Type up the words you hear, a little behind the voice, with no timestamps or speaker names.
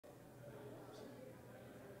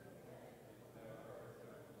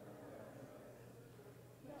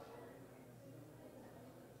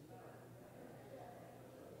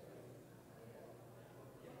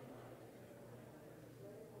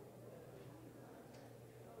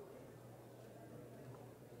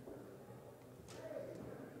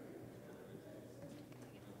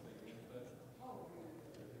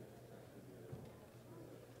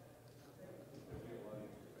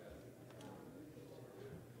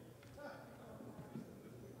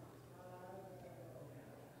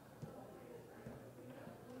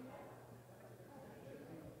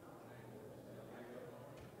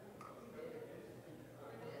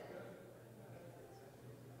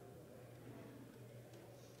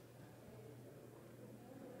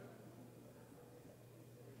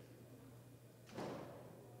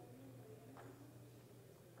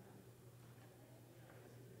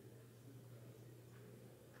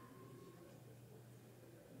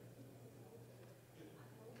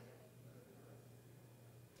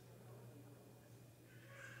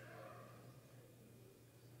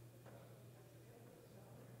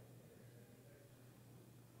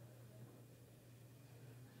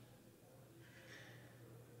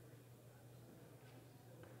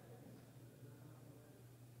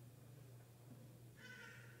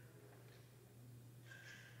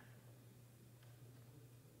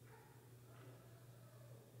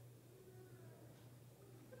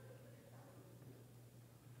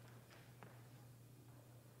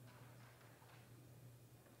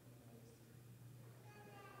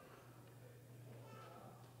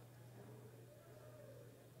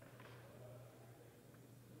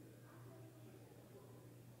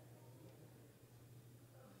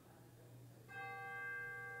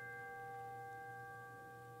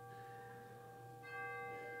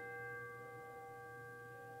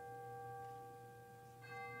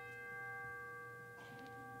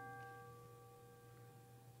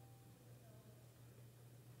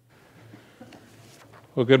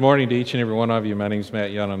Well, good morning to each and every one of you. My name is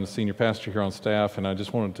Matt Young. I'm the senior pastor here on staff, and I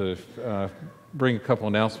just wanted to bring a couple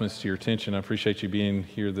announcements to your attention. I appreciate you being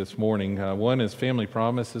here this morning. One is Family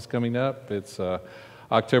Promise is coming up. It's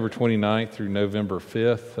October 29th through November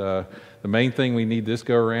 5th. The main thing we need this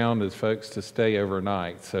go around is folks to stay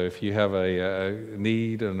overnight. So if you have a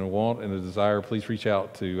need and a want and a desire, please reach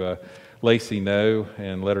out to Lacey No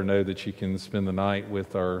and let her know that you can spend the night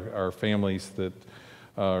with our families that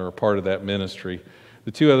are part of that ministry. The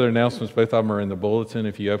two other announcements, both of them are in the bulletin.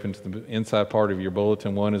 If you open to the inside part of your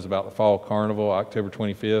bulletin, one is about the Fall Carnival, October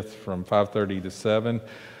 25th from 5:30 to 7.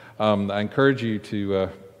 I encourage you to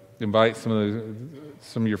invite some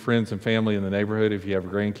of your friends and family in the neighborhood. If you have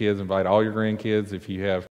grandkids, invite all your grandkids. If you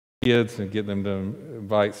have kids, and get them to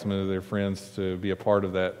invite some of their friends to be a part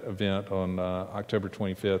of that event on October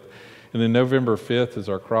 25th. And then November 5th is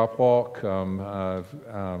our crop walk.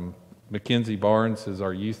 Mackenzie Barnes is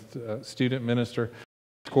our youth student minister,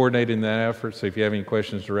 coordinating that effort. So if you have any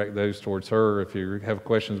questions, direct those towards her. If you have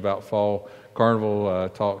questions about Fall Carnival,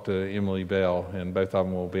 talk to Emily Bell, and both of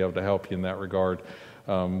them will be able to help you in that regard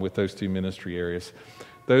with those two ministry areas.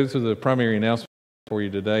 Those are the primary announcements for you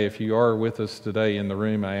today. If you are with us today in the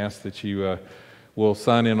room, I ask that you will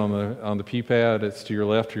sign in on the pew pad. It's to your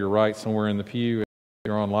left or your right, somewhere in the pew. If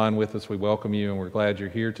you're online with us, we welcome you, and we're glad you're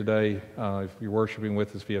here today. If you're worshiping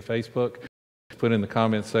with us via Facebook, put in the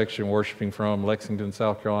comments section worshiping from Lexington,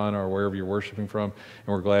 South Carolina, or wherever you're worshiping from, and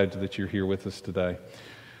we're glad that you're here with us today.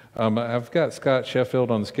 I've got Scott Sheffield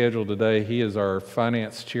on the schedule today. He is our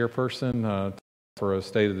finance chairperson for a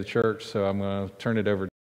State of the Church, so I'm going to turn it over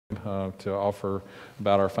to him to offer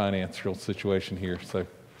about our financial situation here. So,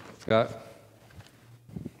 Scott.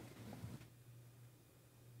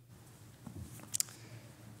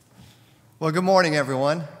 Well, good morning,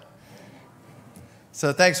 everyone.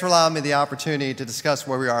 So thanks for allowing me the opportunity to discuss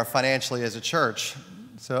where we are financially as a church.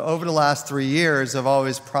 So over the last 3 years, I've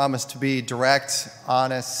always promised to be direct,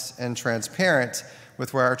 honest, and transparent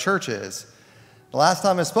with where our church is. The last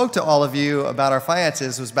time I spoke to all of you about our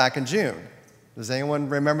finances was back in June. Does anyone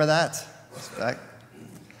remember that?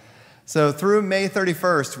 So through May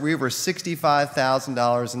 31st, we were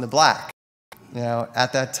 $65,000 in the black.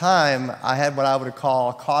 At that time, I had what I would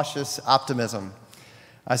call cautious optimism.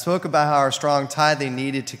 I spoke about how our strong tithing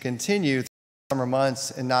needed to continue through the summer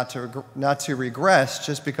months and not to regress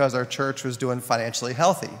just because our church was doing financially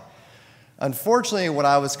healthy. Unfortunately, what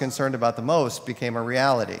I was concerned about the most became a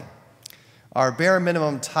reality. Our bare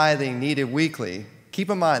minimum tithing needed weekly,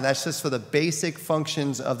 keep in mind that's just for the basic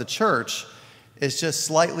functions of the church, is just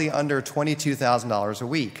slightly under $22,000 a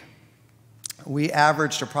week. We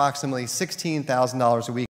averaged approximately $16,000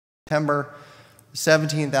 a week in September,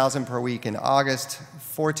 $17,000 per week in August,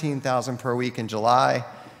 $14,000 per week in July,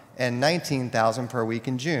 and $19,000 per week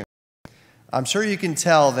in June. I'm sure you can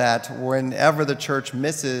tell that whenever the church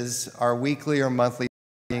misses our weekly or monthly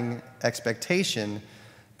expectation,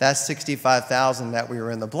 that $65,000 that we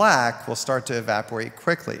were in the black will start to evaporate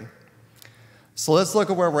quickly. So let's look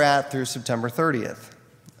at where we're at through September 30th.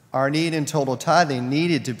 Our need in total tithing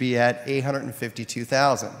needed to be at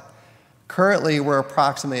 $852,000. Currently, we're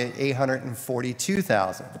approximately at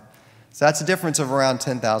 $842,000. So that's a difference of around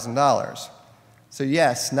 $10,000. So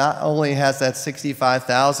yes, not only has that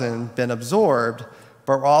 $65,000 been absorbed,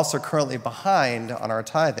 but we're also currently behind on our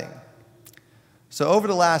tithing. So over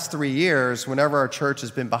the last 3 years, whenever our church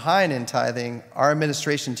has been behind in tithing, our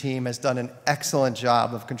administration team has done an excellent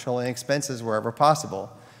job of controlling expenses wherever possible.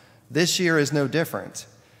 This year is no different.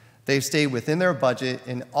 They've stayed within their budget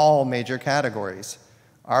in all major categories.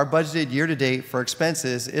 Our budgeted year-to-date for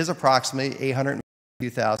expenses is approximately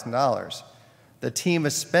 $852,000. The team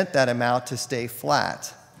has spent that amount to stay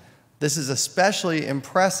flat. This is especially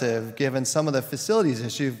impressive given some of the facilities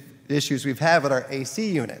issues we've had with our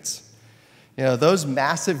AC units. Those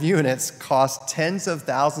massive units cost tens of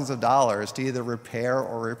thousands of dollars to either repair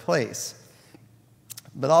or replace.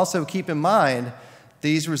 But also keep in mind,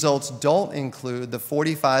 these results don't include the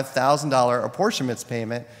 $45,000 apportionments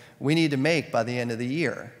payment we need to make by the end of the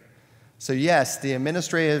year. So yes, the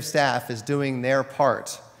administrative staff is doing their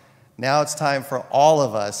part. Now it's time for all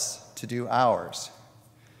of us to do ours.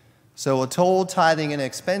 So with total tithing and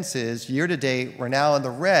expenses, year to date, we're now in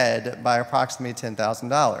the red by approximately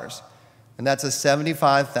 $10,000. And that's a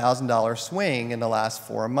 $75,000 swing in the last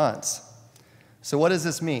 4 months. So what does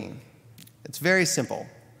this mean? It's very simple.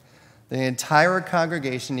 The entire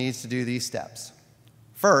congregation needs to do these steps.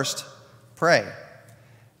 First, pray.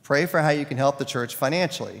 Pray for how you can help the church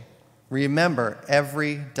financially. Remember,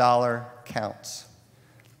 every dollar counts.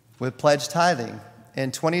 With pledge tithing,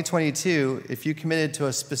 in 2022, if you committed to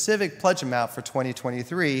a specific pledge amount for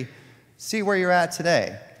 2023, See where you're at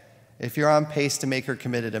today. If you're on pace to make your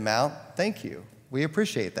committed amount, thank you. We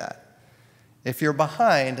appreciate that. If you're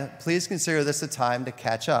behind, please consider this a time to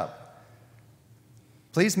catch up.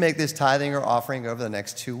 Please make this tithing or offering over the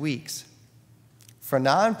next 2 weeks. For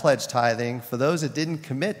non-pledged tithing, for those that didn't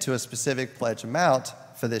commit to a specific pledge amount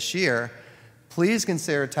for this year, please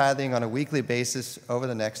consider tithing on a weekly basis over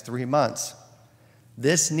the next 3 months.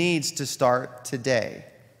 This needs to start today.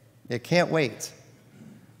 It can't wait.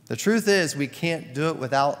 The truth is, we can't do it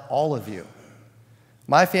without all of you.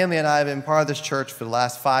 My family and I have been part of this church for the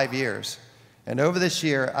last 5 years, and over this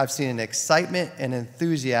year, I've seen an excitement and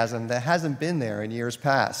enthusiasm that hasn't been there in years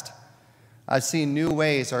past. I've seen new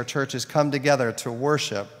ways our churches come together to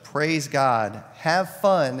worship, praise God, have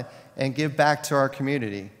fun, and give back to our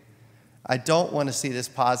community. I don't want to see this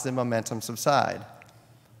positive momentum subside.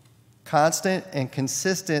 Constant and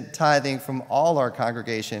consistent tithing from all our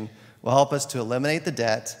congregation will help us to eliminate the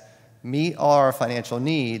debt, meet all our financial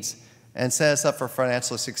needs, and set us up for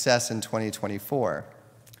financial success in 2024.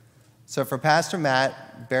 So for Pastor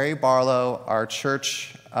Matt, Barry Barlow, our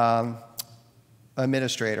church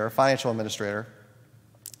administrator, financial administrator,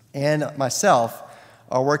 and myself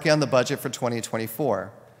are working on the budget for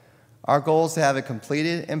 2024. Our goal is to have it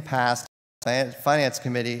completed and passed by the Finance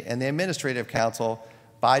Committee and the Administrative Council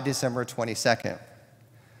by December 22nd.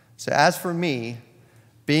 So as for me,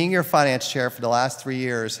 being your finance chair for the last 3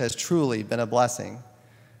 years has truly been a blessing.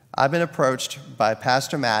 I've been approached by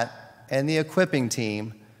Pastor Matt and the equipping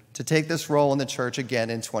team to take this role in the church again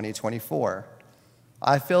in 2024.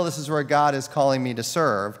 I feel this is where God is calling me to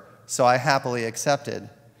serve, so I happily accepted.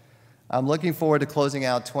 I'm looking forward to closing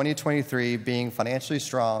out 2023 being financially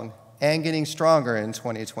strong and getting stronger in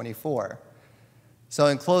 2024. So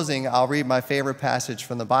in closing, I'll read my favorite passage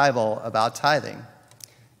from the Bible about tithing.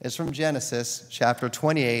 It's from Genesis chapter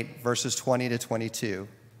 28, verses 20 to 22.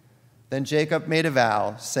 Then Jacob made a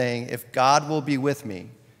vow, saying, "If God will be with me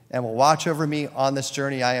and will watch over me on this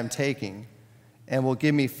journey I am taking, and will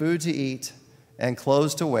give me food to eat and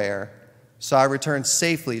clothes to wear, so I return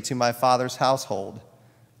safely to my father's household,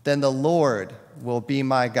 then the Lord will be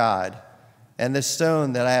my God, and this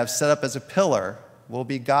stone that I have set up as a pillar will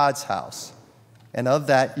be God's house. And of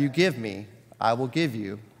that you give me, I will give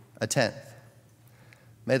you a tenth."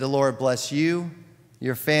 May the Lord bless you,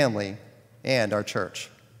 your family, and our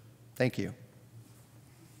church. Thank you.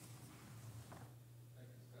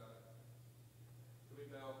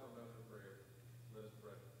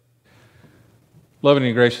 Loving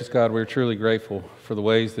and gracious God, we're truly grateful for the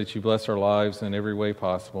ways that you bless our lives in every way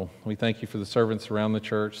possible. We thank you for the servants around the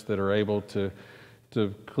church that are able to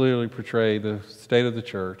clearly portray the state of the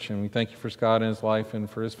church. And we thank you for Scott and his life and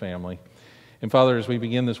for his family. And Father, as we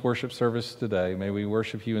begin this worship service today, may we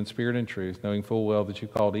worship you in spirit and truth, knowing full well that you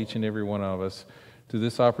called each and every one of us to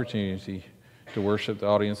this opportunity to worship the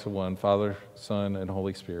audience of one, Father, Son, and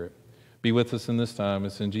Holy Spirit. Be with us in this time.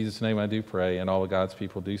 It's in Jesus' name I do pray, and all of God's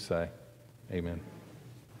people do say, amen.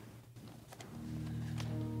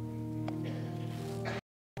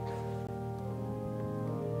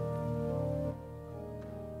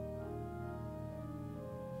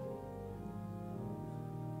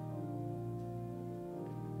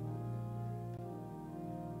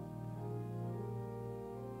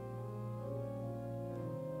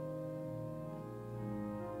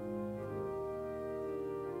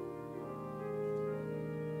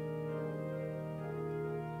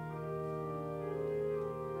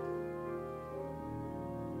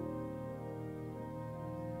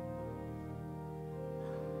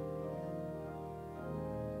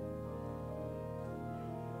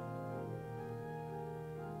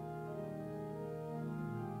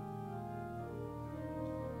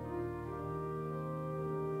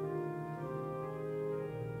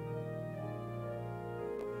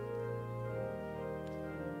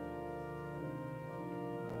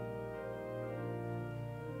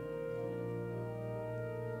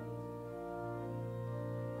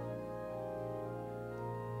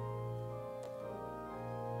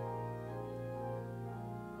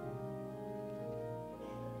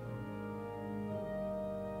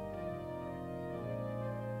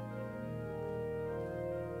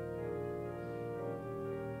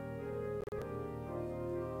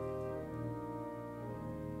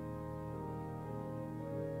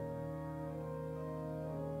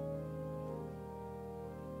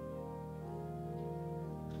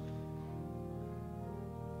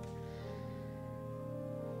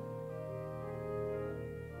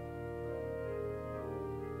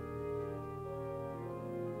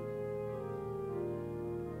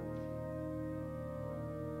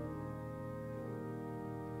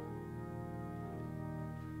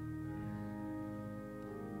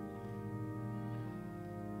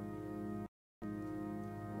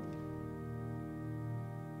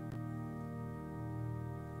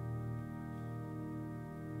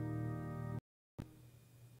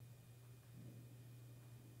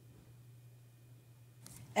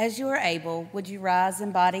 As you are able, would you rise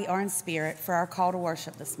in body or in spirit for our call to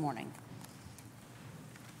worship this morning?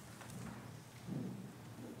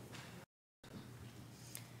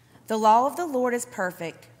 The law of the Lord is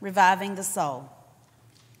perfect, reviving the soul.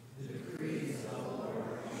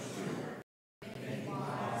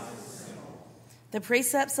 The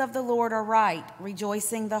precepts of the Lord are right,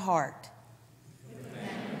 rejoicing the heart.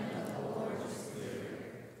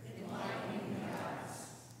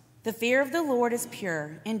 The fear of the Lord is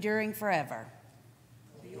pure, enduring forever.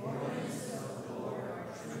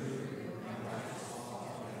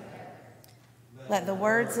 Let the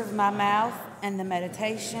words of my mouth and the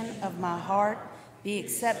meditation of my heart be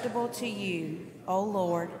acceptable to you, O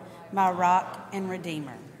Lord, my rock and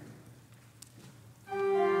redeemer.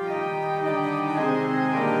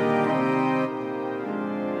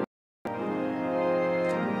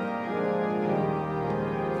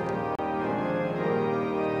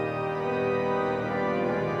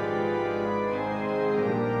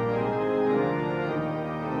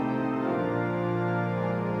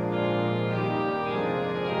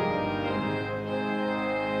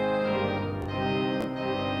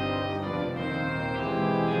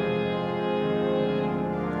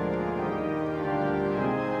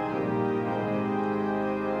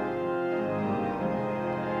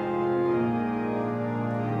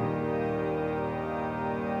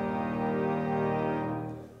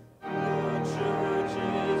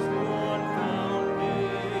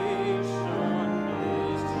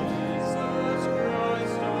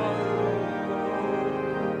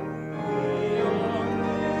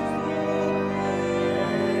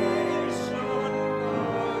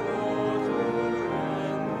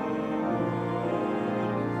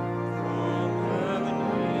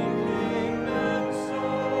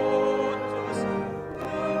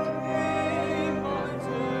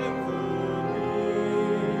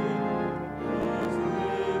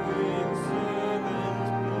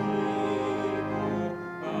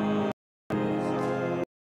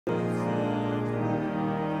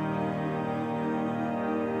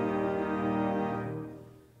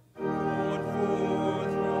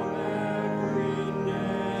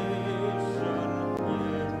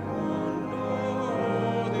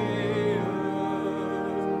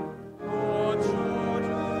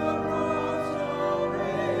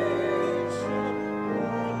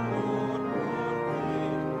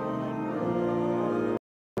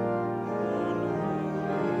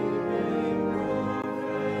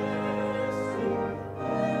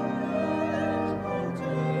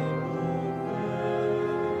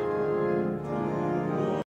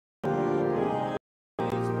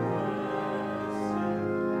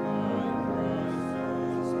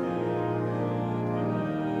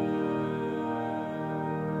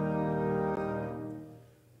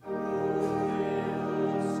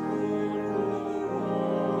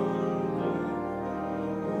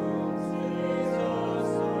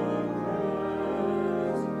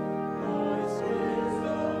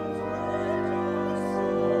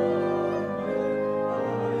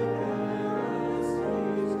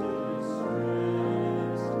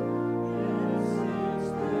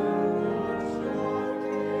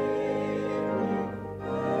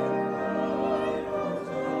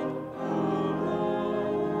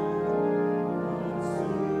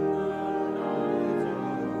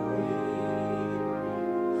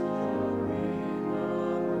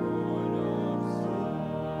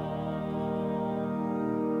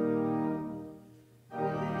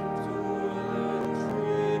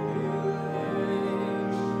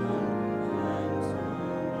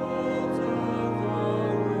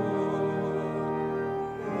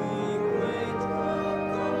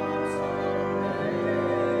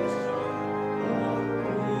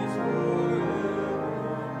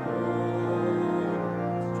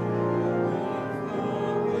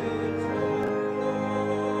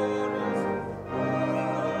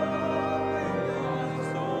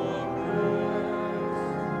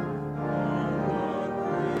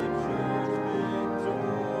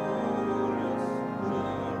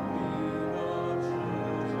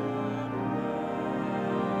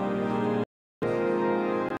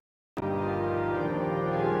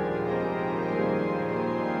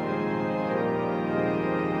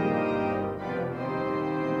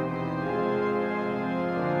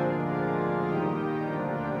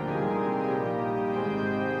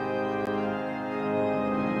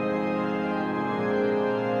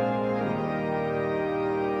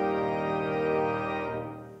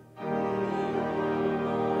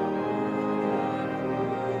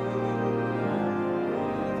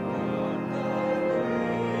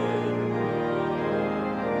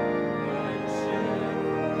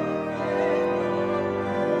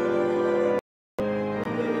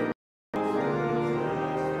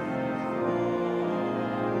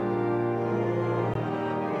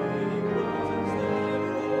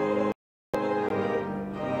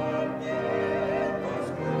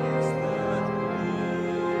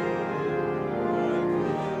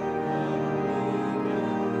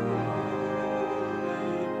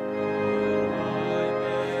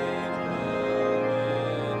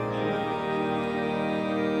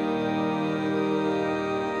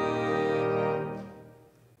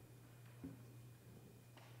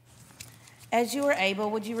 As you are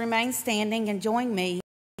able, would you remain standing and join me in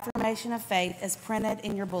the affirmation of faith as printed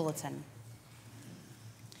in your bulletin?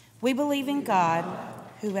 We believe in God,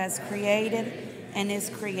 who has created and is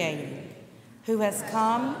creating, who has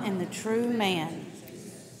come in the true man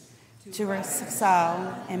to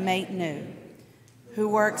reconcile and make new, who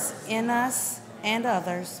works in us and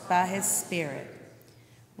others by his Spirit.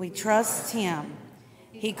 We trust him.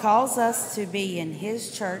 He calls us to be in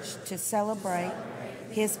his church to celebrate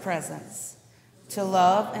his presence, to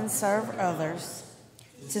love and serve others,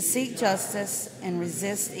 to seek justice and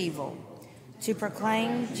resist evil, to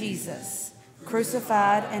proclaim Jesus,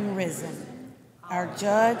 crucified and risen, our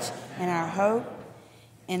judge and our hope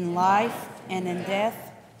in life and in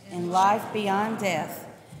death, in life beyond death.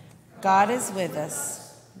 God is with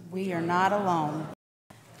us. We are not alone.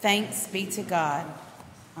 Thanks be to God.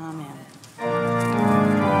 Amen.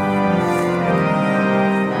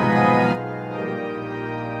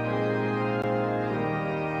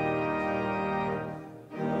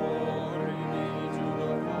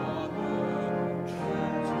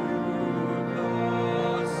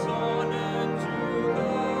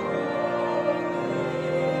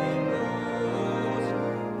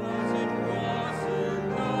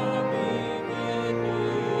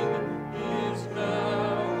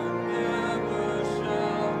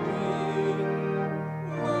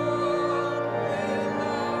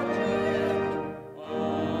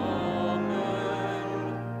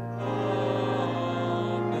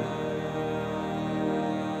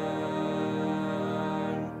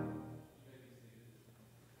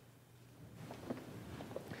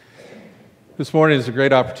 This morning is a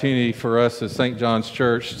great opportunity for us as St. John's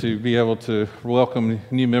Church to be able to welcome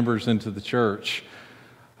new members into the church.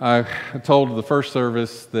 I told the first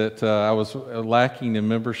service that I was lacking in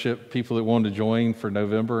membership, people that wanted to join for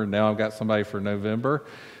November, and now I've got somebody for November.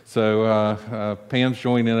 So Pam's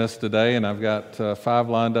joining us today, and I've got 5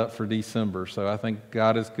 lined up for December. So I think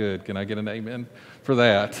God is good. Can I get an amen for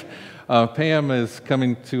that? Pam is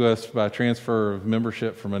coming to us by transfer of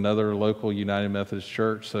membership from another local United Methodist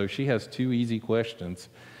church, so she has 2 easy questions.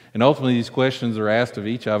 And ultimately, these questions are asked of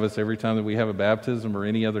each of us every time that we have a baptism or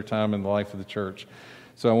any other time in the life of the church.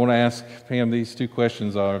 So I want to ask Pam these 2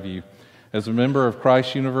 questions of you. As a member of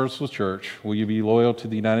Christ Universal Church, will you be loyal to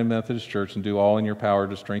the United Methodist Church and do all in your power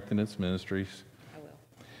to strengthen its ministries? I will.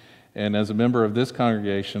 And as a member of this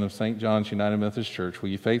congregation of St. John's United Methodist Church, will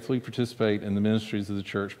you faithfully participate in the ministries of the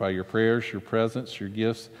church by your prayers, your presence, your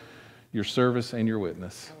gifts, your service, and your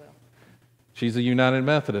witness? I will. She's a United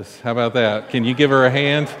Methodist. How about that? Can you give her a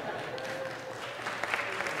hand?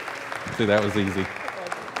 See, that was easy.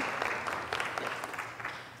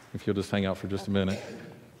 If you'll just hang out for just a minute.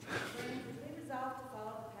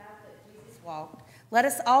 Let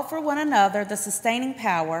us offer one another the sustaining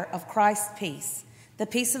power of Christ's peace. The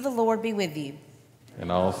peace of the Lord be with you. And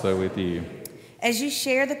also with you. As you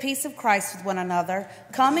share the peace of Christ with one another,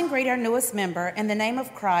 come and greet our newest member in the name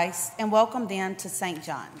of Christ and welcome them to St.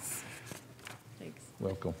 John's. Thanks.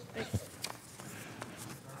 Welcome. Thanks.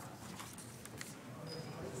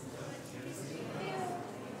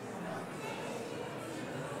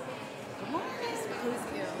 Good morning.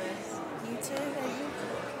 You too, baby.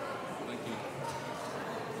 Thank you.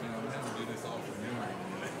 I'm going to do this all from memory.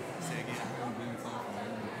 Say again. I'm going to do this all from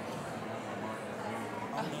memory.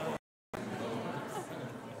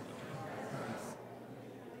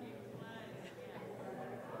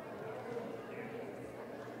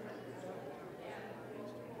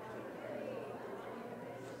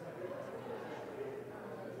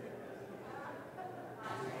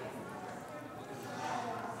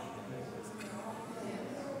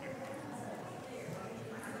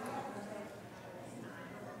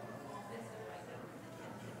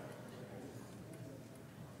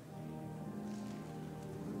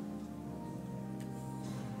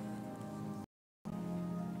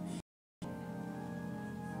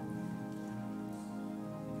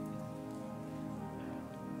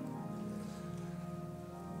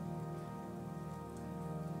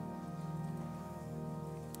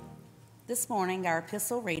 This morning, our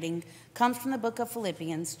epistle reading comes from the book of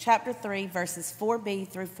Philippians, chapter 3, verses 4b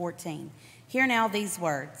through 14. Hear now these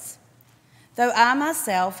words. Though I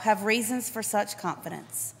myself have reasons for such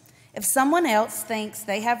confidence, if someone else thinks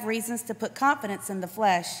they have reasons to put confidence in the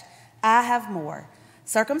flesh, I have more.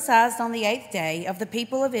 Circumcised on the 8th day, of the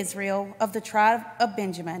people of Israel, of the tribe of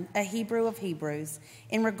Benjamin, a Hebrew of Hebrews,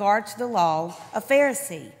 in regard to the law, a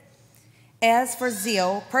Pharisee. As for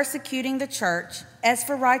zeal, persecuting the church; as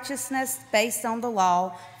for righteousness based on the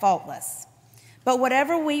law, faultless. But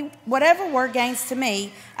whatever were gains to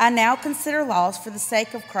me, I now consider loss for the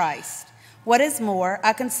sake of Christ. What is more,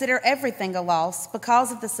 I consider everything a loss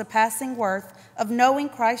because of the surpassing worth of knowing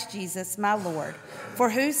Christ Jesus, my Lord, for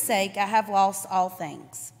whose sake I have lost all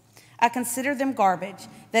things. I consider them garbage,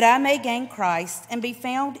 that I may gain Christ and be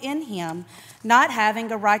found in him, not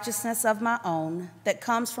having a righteousness of my own that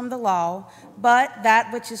comes from the law, but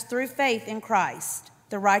that which is through faith in Christ,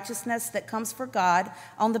 the righteousness that comes from God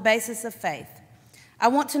on the basis of faith. I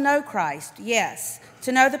want to know Christ, yes,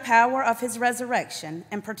 to know the power of his resurrection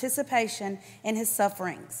and participation in his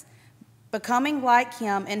sufferings, becoming like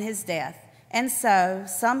him in his death, and so,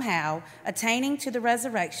 somehow, attaining to the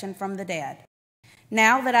resurrection from the dead.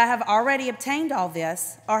 Now that I have already obtained all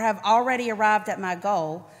this, or have already arrived at my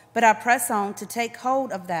goal, but I press on to take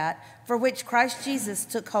hold of that for which Christ Jesus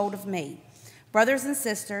took hold of me. Brothers and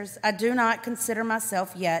sisters, I do not consider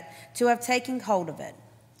myself yet to have taken hold of it.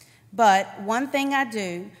 But one thing I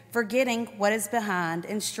do, forgetting what is behind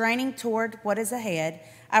and straining toward what is ahead,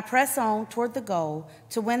 I press on toward the goal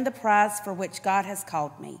to win the prize for which God has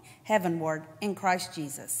called me, heavenward, in Christ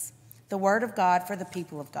Jesus. The word of God for the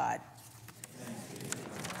people of God.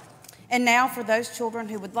 And now for those children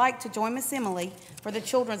who would like to join Miss Emily for the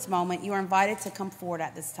children's moment, you are invited to come forward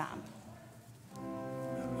at this time.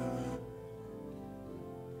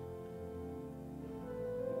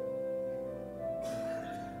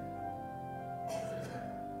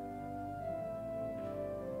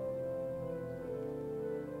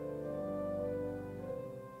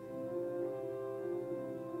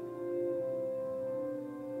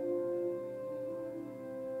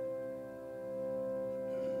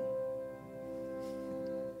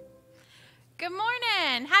 Good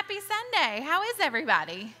morning. Happy Sunday. How is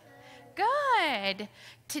everybody? Good.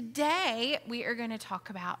 Today, we are going to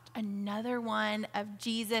talk about another one of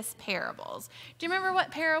Jesus' parables. Do you remember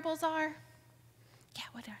what parables are? Yeah,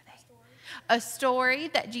 what are they? A story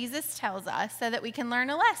that Jesus tells us so that we can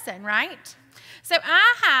learn a lesson, right? So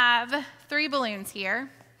I have 3 balloons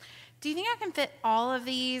here. Do you think I can fit all of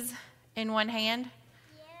these in one hand?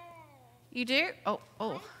 Yeah. You do?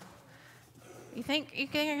 Oh. You think I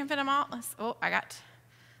can fit them all?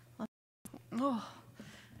 No.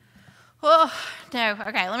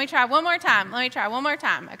 Okay, let me try one more time.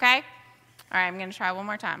 Okay? All right, I'm going to try one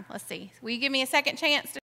more time. Let's see. Will you give me a second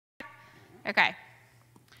chance? Okay.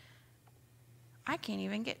 I can't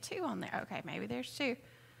even get 2 on there. Okay, maybe there's 2.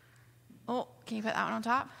 Oh, can you put that one on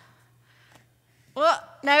top? Well,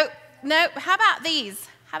 no. How about these?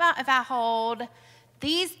 How about if I hold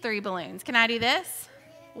these 3 balloons? Can I do this?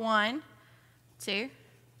 1, 2,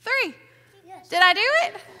 3. Yes. Did I do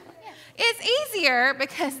it? Yes. It's easier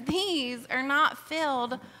because these are not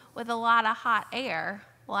filled with a lot of hot air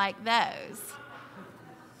like those.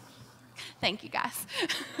 Thank you, guys.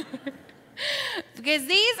 Because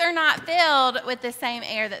these are not filled with the same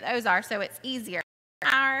air that those are, so it's easier.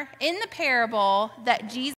 In the parable that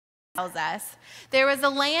Jesus tells us, there was a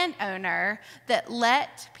landowner that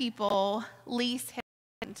let people lease his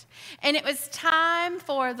land. And it was time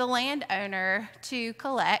for the landowner to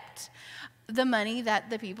collect the money that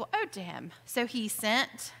the people owed to him. So he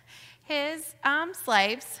sent his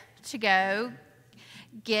slaves to go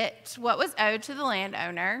get what was owed to the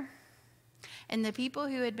landowner. And the people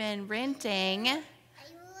who had been renting...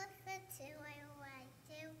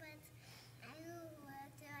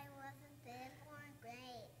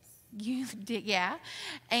 You did, yeah.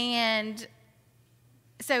 And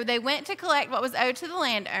so they went to collect what was owed to the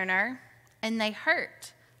landowner, and they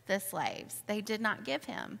hurt the slaves. They did not give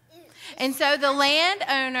him. And so the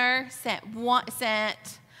landowner sent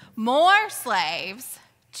more slaves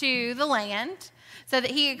to the land so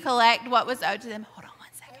that he could collect what was owed to them. Hold on one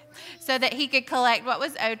second. So that he could collect what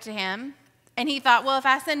was owed to him. And he thought, well, if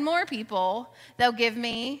I send more people, they'll give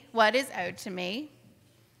me what is owed to me.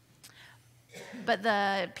 But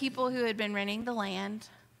the people who had been renting the land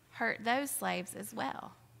hurt those slaves as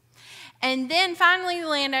well. And then finally the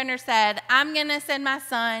landowner said, I'm going to send my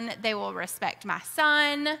son. They will respect my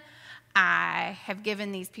son. I have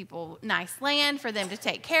given these people nice land for them to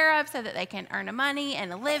take care of so that they can earn a money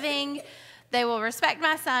and a living. They will respect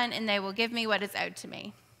my son, and they will give me what is owed to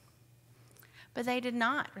me. But they did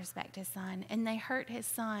not respect his son, and they hurt his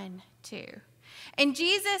son too. And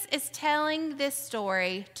Jesus is telling this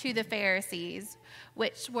story to the Pharisees,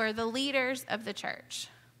 which were the leaders of the church.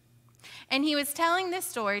 And he was telling this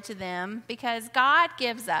story to them because God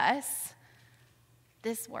gives us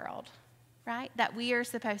this world, right, that we are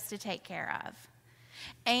supposed to take care of.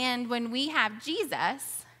 And when we have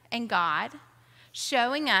Jesus and God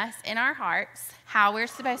showing us in our hearts how we're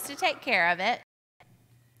supposed to take care of it,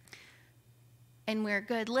 and we're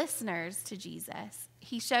good listeners to Jesus,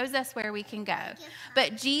 he shows us where we can go.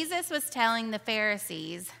 But Jesus was telling the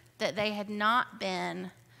Pharisees that they had not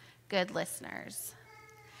been good listeners.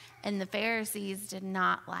 And the Pharisees did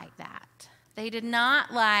not like that. They did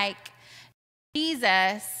not like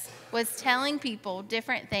Jesus was telling people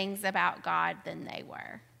different things about God than they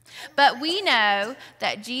were. But we know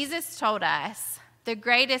that Jesus told us the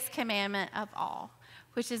greatest commandment of all,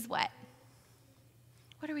 which is what?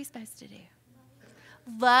 What are we supposed to do?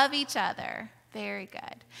 Love each other. Very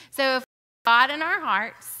good. So if God in our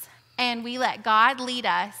hearts and we let God lead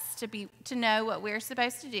us to know what we're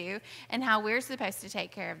supposed to do and how we're supposed to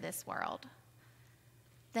take care of this world,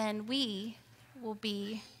 then we will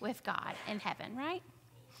be with God in heaven, right?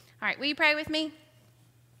 All right, will you pray with me?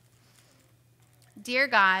 Dear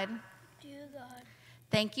God,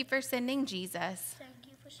 thank you for sending Jesus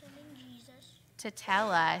to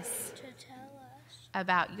tell us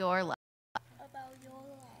about your love.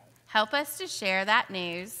 Help us to share that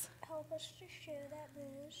news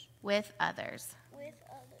with others.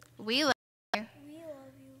 We love you.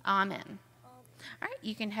 Amen. All right,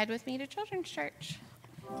 you can head with me to Children's Church.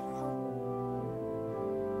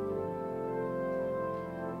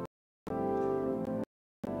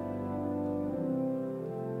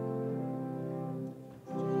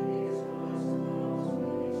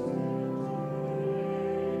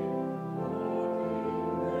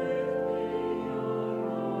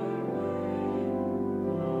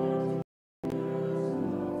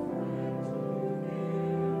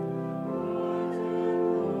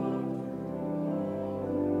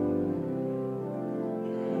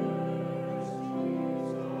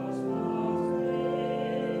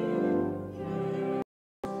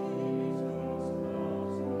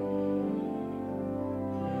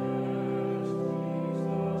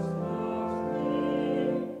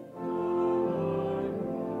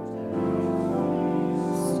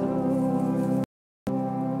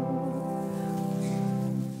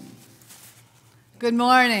 Good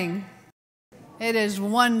morning. It is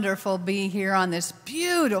wonderful to be here on this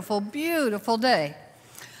beautiful, beautiful day.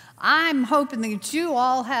 I'm hoping that you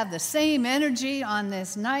all have the same energy on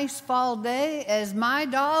this nice fall day as my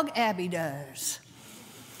dog Abby does.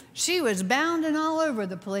 She was bounding all over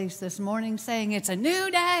the place this morning saying it's a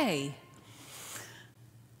new day.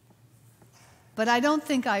 But I don't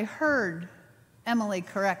think I heard Emily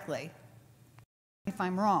correctly, if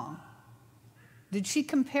I'm wrong. Did she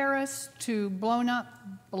compare us to blown up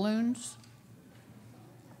balloons?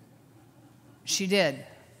 She did.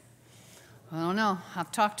 I don't know.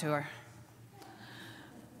 I've talked to her.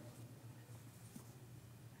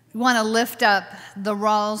 We want to lift up the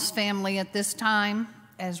Rawls family at this time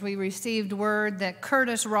as we received word that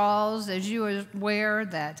Curtis Rawls, as you are aware,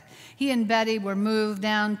 that he and Betty were moved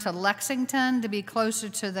down to Lexington to be closer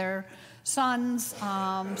to their sons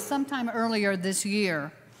sometime earlier this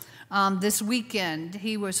year. This weekend,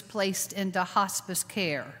 he was placed into hospice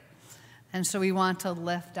care. And so we want to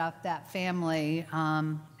lift up that family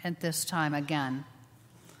at this time again.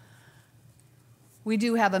 We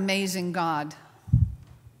do have amazing God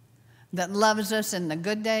that loves us in the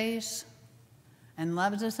good days and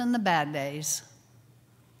loves us in the bad days,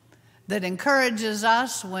 that encourages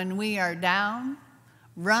us when we are down,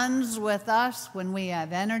 runs with us when we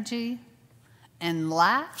have energy, and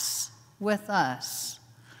laughs with us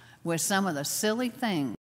with some of the silly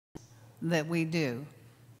things that we do.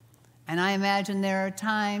 And I imagine there are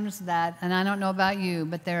times that, and I don't know about you,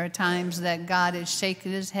 but there are times that God is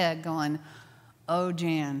shaking his head going, oh,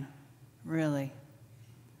 Jan, really?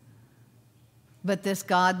 But this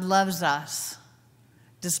God loves us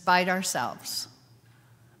despite ourselves.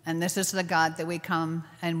 And this is the God that we come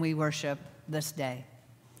and we worship this day.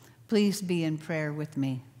 Please be in prayer with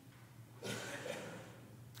me.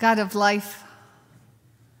 God of life,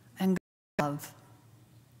 and love.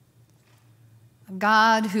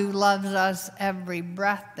 God who loves us every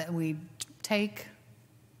breath that we take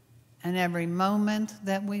and every moment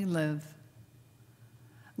that we live.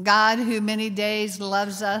 God who many days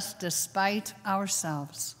loves us despite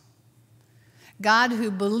ourselves. God who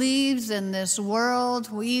believes in this world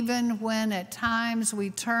even when at times we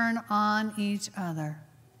turn on each other.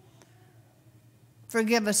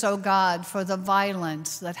 Forgive us, O God, for the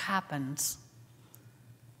violence that happens.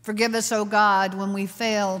 Forgive us, O God, when we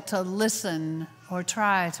fail to listen or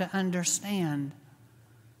try to understand.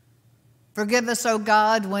 Forgive us, O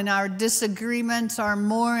God, when our disagreements are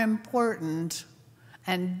more important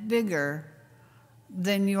and bigger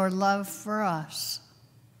than your love for us.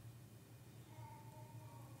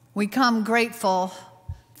 We come grateful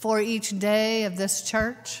for each day of this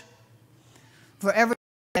church, for everything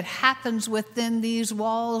that happens within these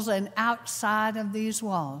walls and outside of these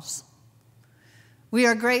walls. We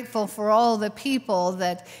are grateful for all the people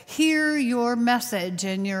that hear your message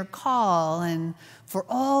and your call, and for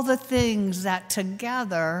all the things that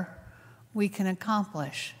together we can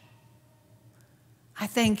accomplish. I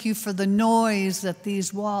thank you for the noise that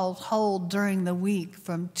these walls hold during the week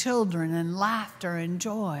from children and laughter and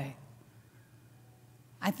joy.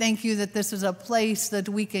 I thank you that this is a place that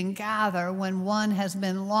we can gather when one has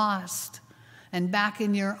been lost and back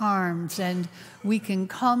in your arms, and we can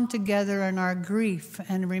come together in our grief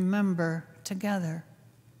and remember together.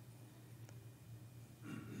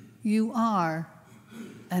 You are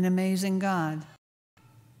an amazing God.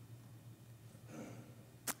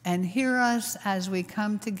 And hear us as we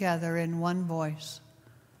come together in one voice.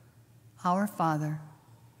 Our Father,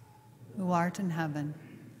 who art in heaven,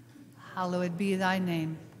 hallowed be thy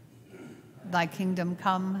name. Thy kingdom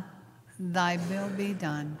come, thy will be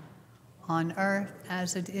done, on earth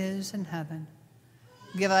as it is in heaven.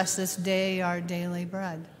 Give us this day our daily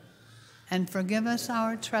bread, and forgive us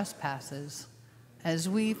our trespasses, as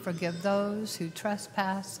we forgive those who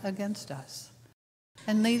trespass against us.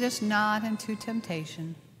 And lead us not into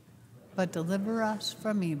temptation, but deliver us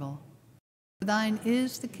from evil. For thine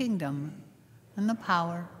is the kingdom, and the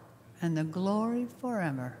power, and the glory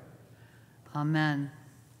forever. Amen.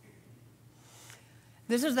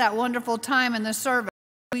 This is that wonderful time in the service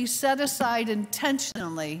we set aside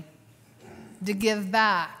intentionally to give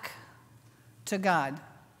back to God.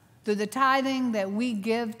 Through the tithing that we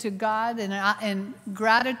give to God in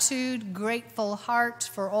gratitude, grateful hearts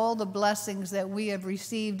for all the blessings that we have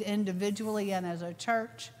received individually and as a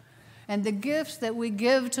church, and the gifts that we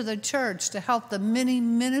give to the church to help the many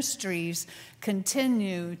ministries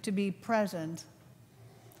continue to be present.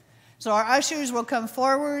 So our ushers will come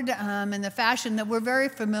forward in the fashion that we're very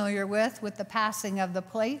familiar with the passing of the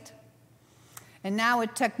plate. And now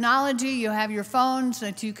with technology, you have your phones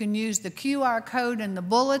that you can use the QR code in the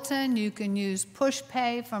bulletin. You can use push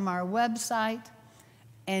pay from our website.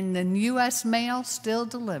 And the U.S. mail still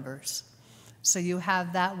delivers. So you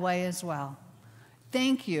have that way as well.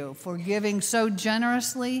 Thank you for giving so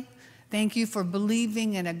generously. Thank you for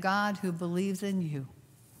believing in a God who believes in you.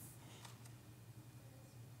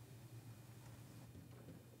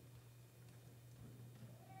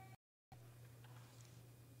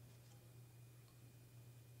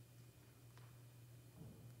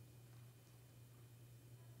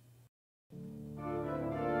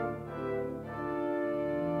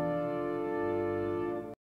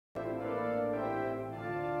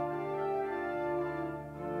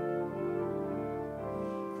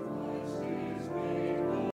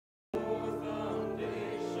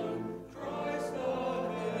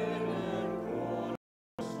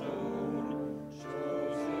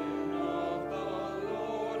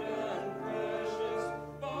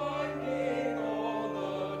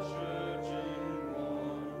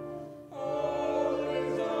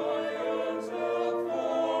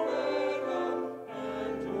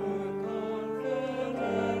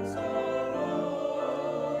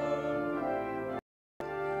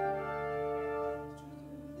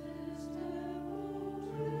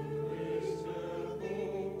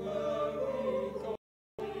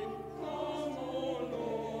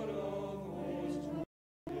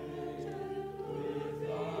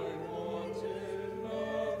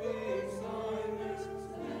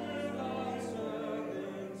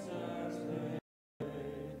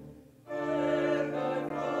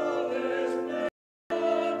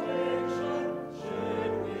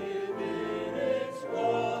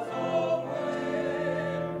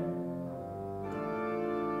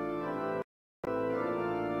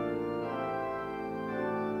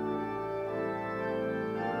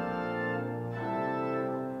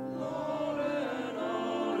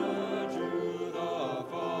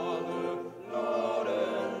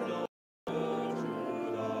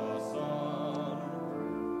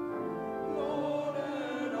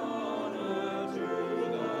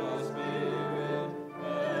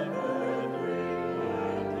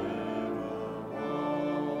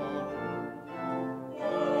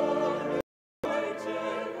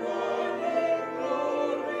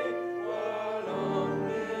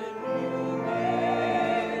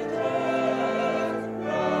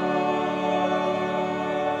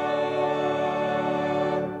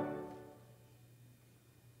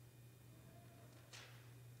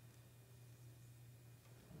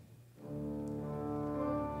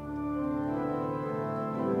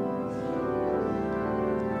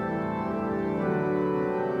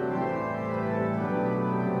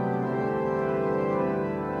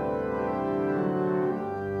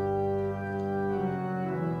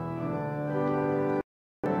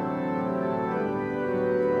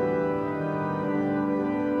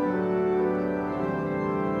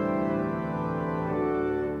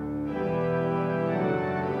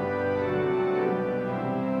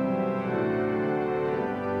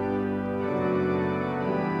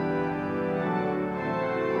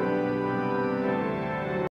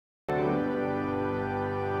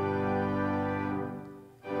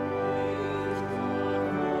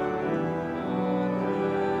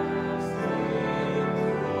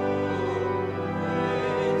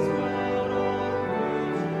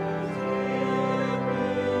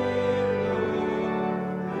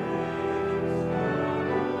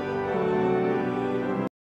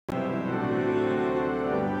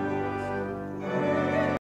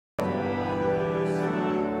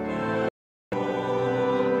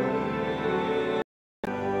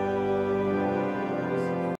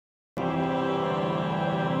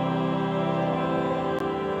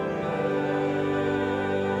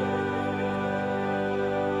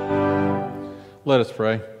 Let us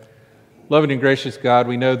pray. Loving and gracious God,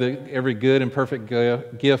 we know that every good and perfect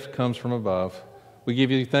gift comes from above. We give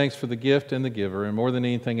you thanks for the gift and the giver, and more than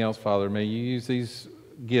anything else, Father, may you use these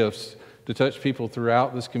gifts to touch people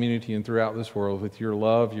throughout this community and throughout this world with your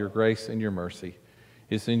love, your grace, and your mercy.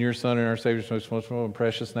 It's in your Son and our Savior's most wonderful and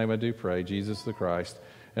precious name I do pray, Jesus the Christ,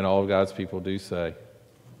 and all of God's people do say,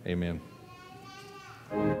 amen.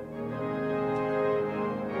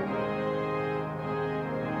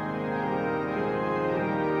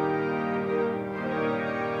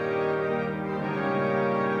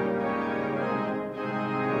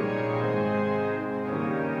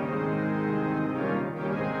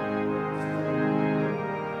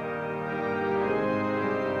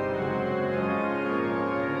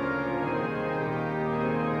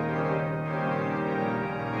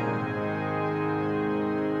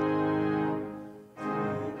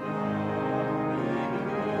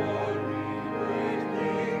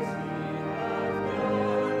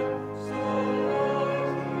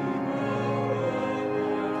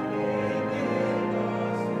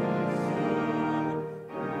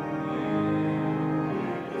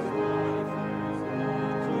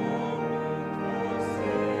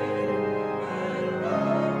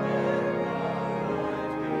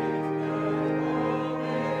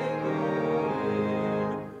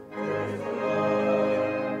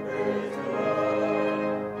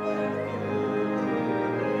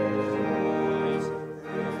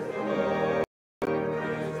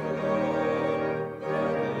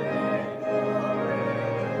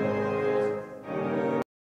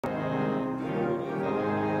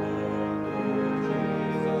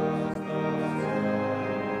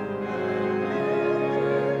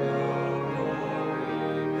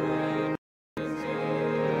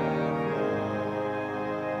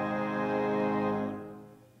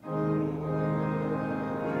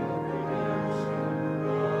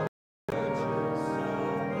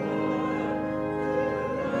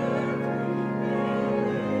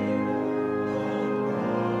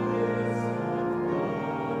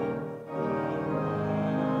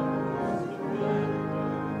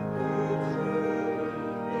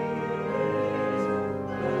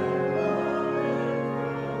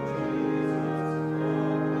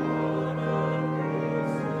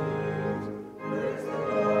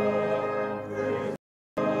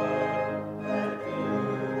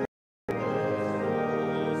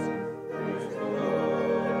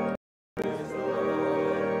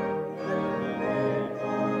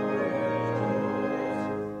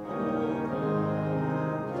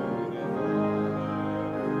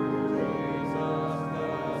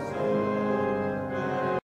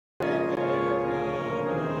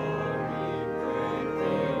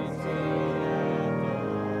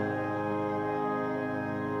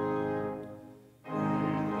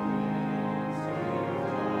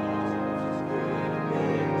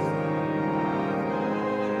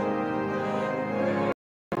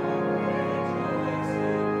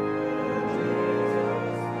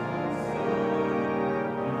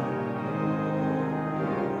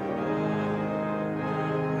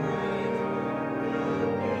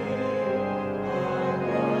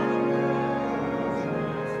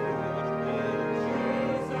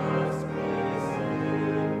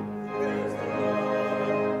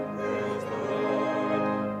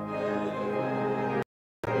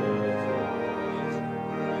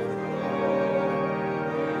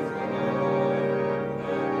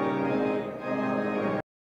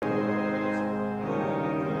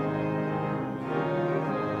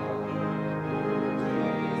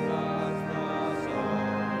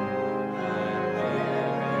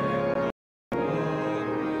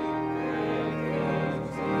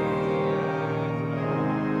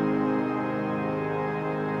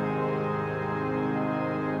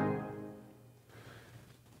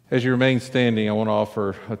 As you remain standing, I want to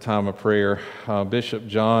offer a time of prayer. Bishop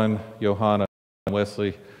John Yohana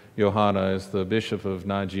Wesley Yohana is the Bishop of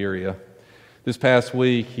Nigeria. This past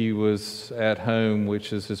week, he was at home,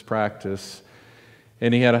 which is his practice,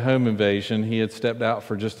 and he had a home invasion. He had stepped out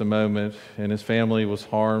for just a moment, and his family was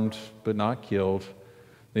harmed but not killed.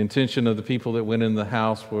 The intention of the people that went in the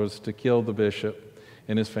house was to kill the bishop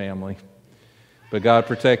and his family. But God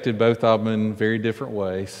protected both of them in very different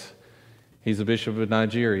ways. He's the Bishop of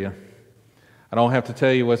Nigeria. I don't have to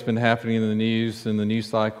tell you what's been happening in the news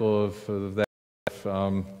cycle of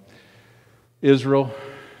that, Israel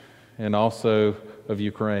and also of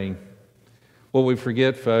Ukraine. What we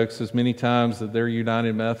forget, folks, is many times that there are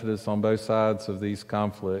United Methodists on both sides of these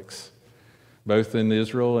conflicts, both in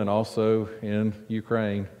Israel and also in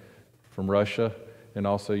Ukraine, from Russia and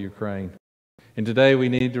also Ukraine. And today we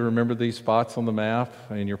need to remember these spots on the map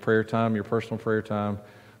in your prayer time, your personal prayer time.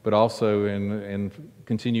 but also in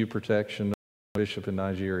continued protection of the bishop in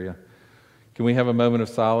Nigeria. Can we have a moment of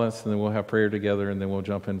silence, and then we'll have prayer together, and then we'll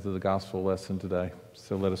jump into the gospel lesson today.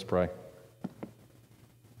 So let us pray.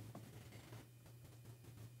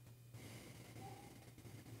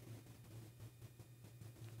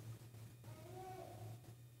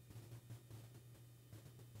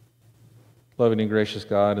 Loving and gracious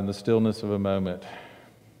God, in the stillness of a moment,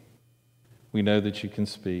 we know that you can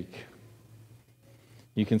speak.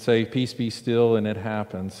 You can say, "Peace be still," and it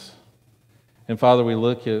happens. And Father, we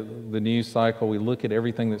look at the news cycle, we look at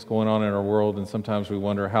everything that's going on in our world, and sometimes we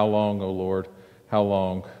wonder, how long, O Lord, how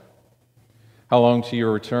long? How long to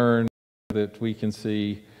your return that we can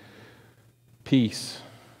see peace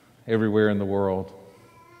everywhere in the world?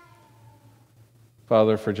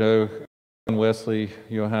 Father, for Joe Wesley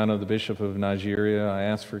Yohana, the Bishop of Nigeria, I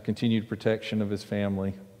ask for continued protection of his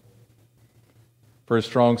family. For a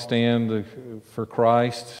strong stand for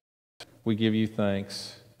Christ, we give you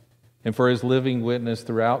thanks. And for his living witness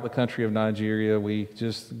throughout the country of Nigeria, we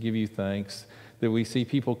just give you thanks that we see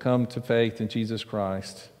people come to faith in Jesus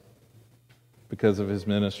Christ because of his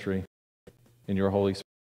ministry in your Holy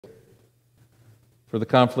Spirit. For the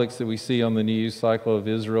conflicts that we see on the news cycle of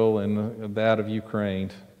Israel and that of Ukraine,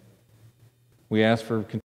 we ask for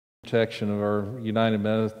protection of our United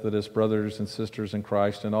Methodist brothers and sisters in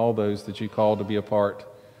Christ and all those that you call to be a part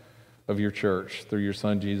of your church through your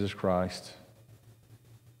Son, Jesus Christ.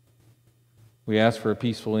 We ask for a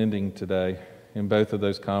peaceful ending today in both of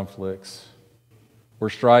those conflicts, where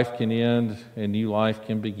strife can end and new life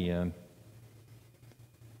can begin.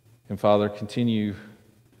 And Father, continue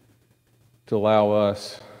to allow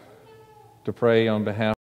us to pray on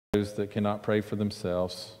behalf of those that cannot pray for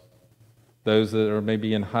themselves, those that are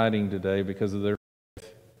maybe in hiding today because of their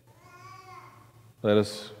faith. Let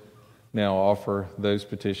us now offer those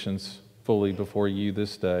petitions fully before you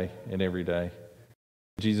this day and every day.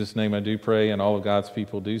 In Jesus' name I do pray, and all of God's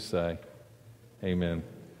people do say, amen.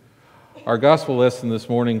 Our gospel lesson this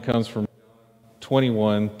morning comes from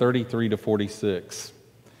 21:33-46.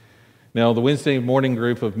 Now, the Wednesday morning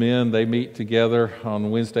group of men, they meet together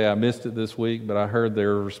on Wednesday. I missed it this week, but I heard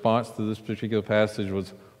their response to this particular passage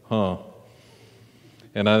was, huh.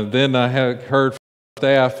 And then I heard from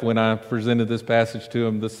staff when I presented this passage to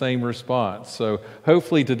them the same response. So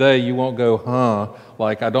hopefully today you won't go, huh,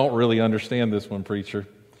 like I don't really understand this one, preacher.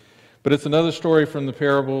 But it's another story from the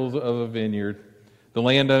parable of a vineyard. The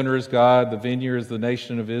landowner is God, the vineyard is the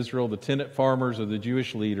nation of Israel, the tenant farmers are the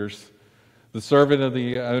Jewish leaders, the servant of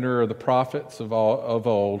the owner are the prophets of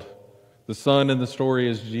old, the son in the story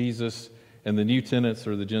is Jesus, and the new tenants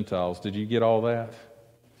are the Gentiles. Did you get all that?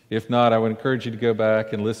 If not, I would encourage you to go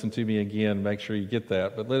back and listen to me again, make sure you get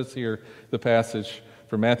that. But let us hear the passage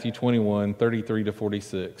from Matthew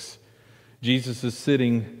 21:33-46. Jesus is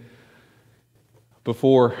sitting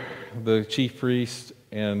before the chief priest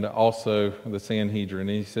and also the Sanhedrin,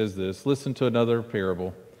 and he says this, "Listen to another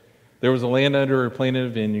parable. There was a landowner who planted a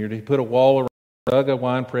vineyard. He put a wall around it, dug a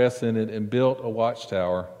winepress in it, and built a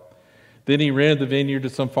watchtower. Then he rented the vineyard to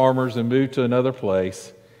some farmers and moved to another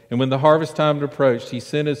place. And when the harvest time approached, he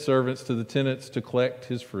sent his servants to the tenants to collect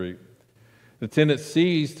his fruit. The tenants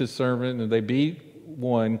seized his servant, and they beat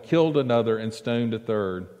one, killed another, and stoned a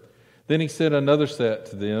third. Then he sent another set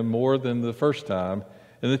to them, more than the first time,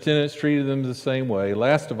 and the tenants treated them the same way.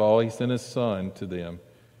 Last of all, he sent his son to them.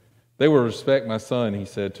 They will respect my son," he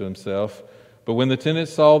said to himself. But when the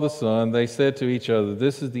tenants saw the son, they said to each other,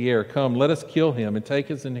 "This is the heir. Come, let us kill him and take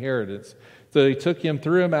his inheritance." So they took him,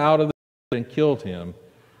 threw him out of the vineyard, and killed him.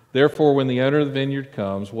 Therefore, when the owner of the vineyard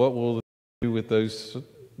comes, what will they do with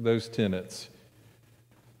those tenants?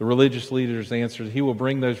 The religious leaders answered, "He will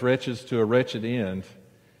bring those wretches to a wretched end,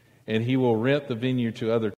 and he will rent the vineyard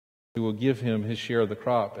to others who will give him his share of the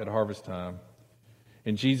crop at harvest time."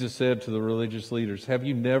 And Jesus said to the religious leaders, "Have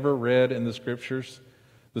you never read in the Scriptures?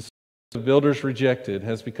 The builders rejected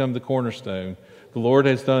has become the cornerstone. The Lord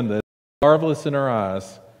has done this, marvelous in our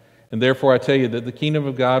eyes. And therefore I tell you that the kingdom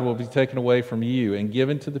of God will be taken away from you and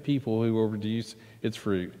given to the people who will produce its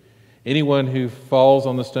fruit. Anyone who falls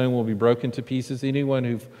on the stone will be broken to pieces. Anyone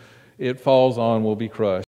who it falls on will be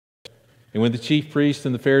crushed." And when the chief priests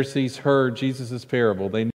and the Pharisees heard Jesus' parable,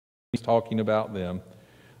 they knew he was talking about them.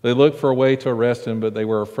 They looked for a way to arrest him, but they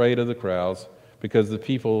were afraid of the crowds because the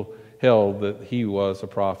people held that he was a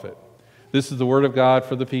prophet. This is the word of God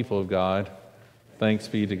for the people of God. Thanks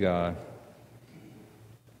be to God.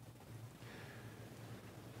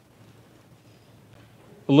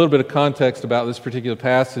 A little bit of context about this particular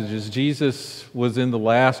passage is Jesus was in the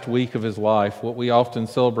last week of his life, what we often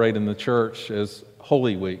celebrate in the church as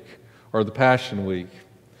Holy Week or the Passion Week.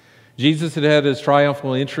 Jesus had had his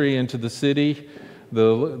triumphal entry into the city.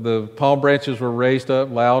 The palm branches were raised up,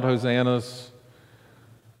 loud hosannas,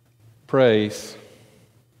 praise.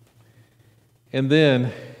 And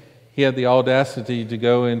then he had the audacity to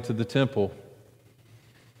go into the temple.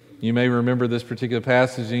 You may remember this particular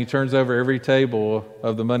passage, and he turns over every table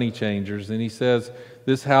of the money changers, and he says,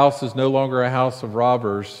 "This house is no longer a house of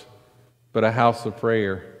robbers, but a house of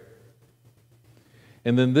prayer."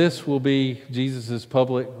 And then this will be Jesus'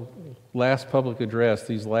 last public address,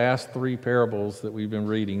 these last three parables that we've been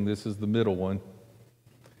reading. This is the middle one.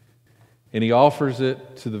 And he offers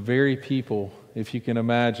it to the very people, if you can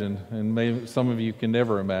imagine, and maybe some of you can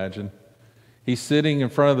never imagine. He's sitting in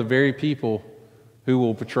front of the very people who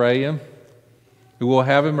will betray him, who will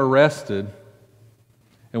have him arrested,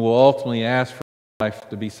 and will ultimately ask for life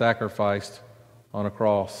to be sacrificed on a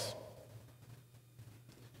cross.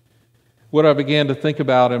 What I began to think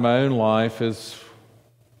about in my own life is,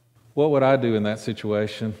 what would I do in that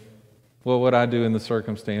situation? What would I do in the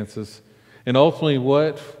circumstances? And ultimately,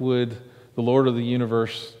 what would the Lord of the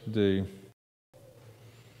universe do?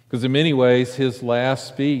 Because in many ways, his last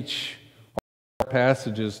speech are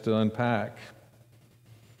passages to unpack.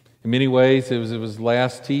 In many ways, it was his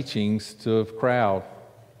last teachings to a crowd.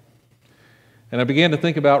 And I began to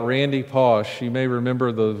think about Randy Pausch. You may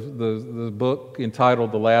remember the book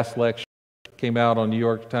entitled The Last Lecture. It came out on New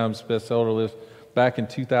York Times bestseller list back in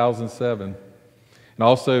 2007. And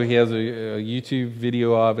also, he has a YouTube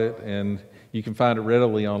video of it, and you can find it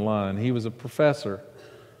readily online. He was a professor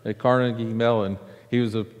at Carnegie Mellon. He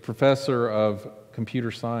was a professor of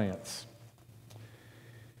computer science.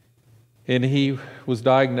 And he was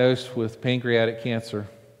diagnosed with pancreatic cancer.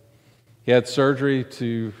 He had surgery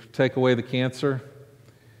to take away the cancer.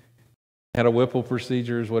 Had a Whipple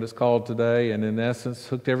procedure is what it's called today, and in essence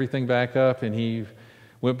hooked everything back up, and he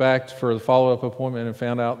went back for the follow-up appointment and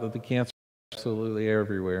found out that the cancer was absolutely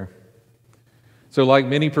everywhere. So like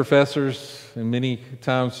many professors and many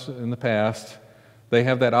times in the past, they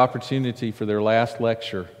have that opportunity for their last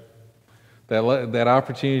lecture, that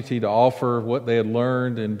opportunity to offer what they had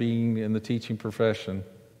learned in being in the teaching profession.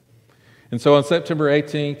 And so on September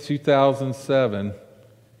 18, 2007,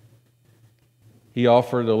 he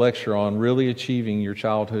offered a lecture on really achieving your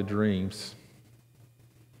childhood dreams.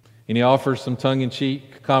 And he offers some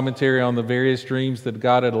tongue-in-cheek commentary on the various dreams that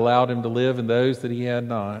God had allowed him to live and those that he had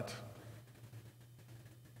not.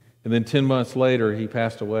 And then 10 months later, he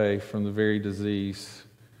passed away from the very disease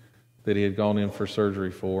that he had gone in for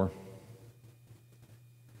surgery for.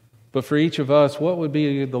 But for each of us, what would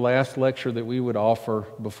be the last lecture that we would offer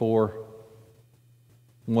before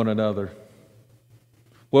one another?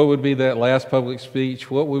 What would be that last public speech?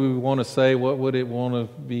 What would we want to say? What would it want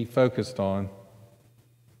to be focused on?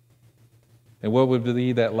 And what would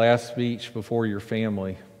be that last speech before your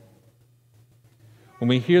family? When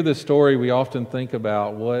we hear this story, we often think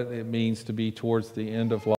about what it means to be towards the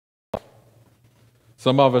end of life.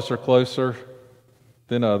 Some of us are closer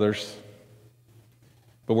than others,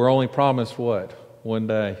 but we're only promised what? One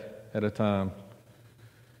day at a time.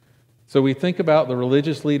 So we think about the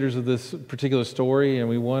religious leaders of this particular story and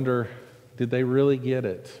we wonder, did they really get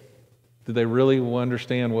it? Did they really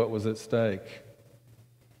understand what was at stake?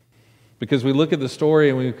 Because we look at the story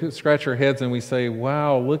and we scratch our heads and we say,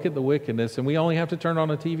 wow, look at the wickedness. And we only have to turn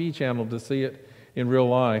on a TV channel to see it in real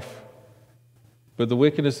life. But the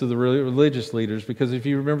wickedness of the religious leaders, because if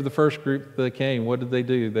you remember the first group that came, what did they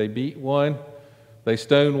do? They beat one, they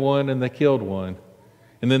stoned one, and they killed one.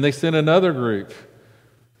 And then they sent another group,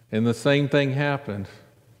 and the same thing happened.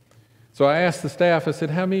 So I asked the staff, I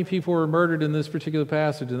said, how many people were murdered in this particular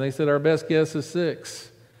passage? And they said, our best guess is 6.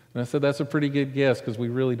 And I said, that's a pretty good guess because we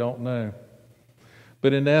really don't know.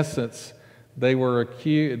 But in essence, they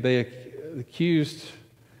accused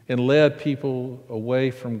and led people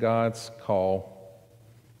away from God's call.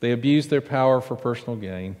 They abused their power for personal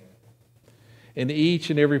gain. And each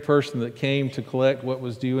and every person that came to collect what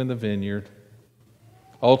was due in the vineyard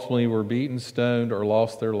ultimately were beaten, stoned, or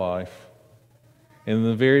lost their life. And in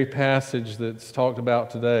the very passage that's talked about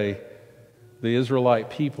today, the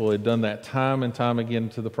Israelite people had done that time and time again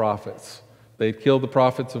to the prophets. They had killed the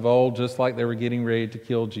prophets of old just like they were getting ready to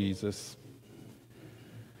kill Jesus.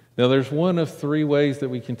 Now there's one of 3 ways that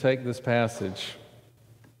we can take this passage.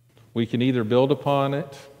 We can either build upon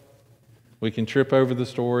it, we can trip over the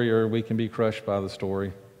story, or we can be crushed by the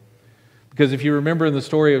story. Because if you remember in the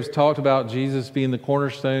story, it was talked about Jesus being the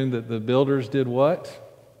cornerstone that the builders did what?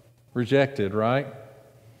 Rejected, right?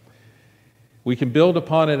 We can build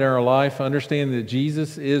upon it in our life, understanding that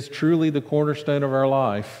Jesus is truly the cornerstone of our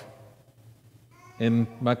life. And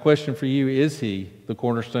my question for you, is He the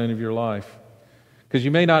cornerstone of your life? Because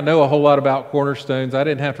you may not know a whole lot about Cornerstones. I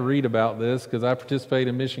didn't have to read about this because I participate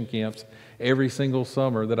in mission camps every single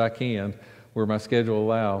summer that I can, where my schedule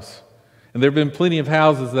allows. And there have been plenty of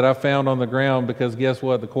houses that I found on the ground because guess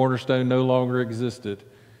what? The cornerstone no longer existed.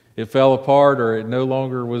 It fell apart or it no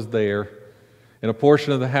longer was there. And a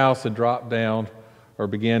portion of the house had dropped down or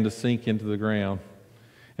began to sink into the ground.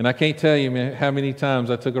 And I can't tell you how many times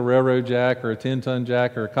I took a railroad jack or a 10-ton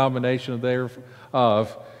jack or a combination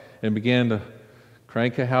thereof and began to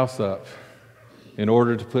crank a house up in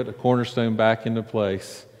order to put a cornerstone back into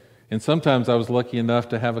place. And sometimes I was lucky enough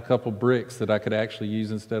to have a couple bricks that I could actually use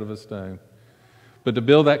instead of a stone. But to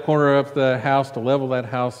build that corner up the house, to level that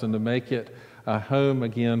house, and to make it a home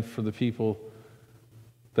again for the people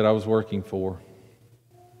that I was working for.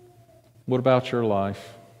 What about your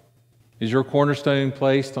life? Is your cornerstone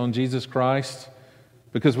placed on Jesus Christ?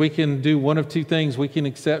 Because we can do one of two things. We can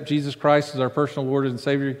accept Jesus Christ as our personal Lord and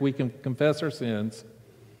Savior. We can confess our sins.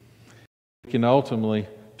 We can ultimately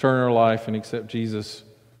turn our life and accept Jesus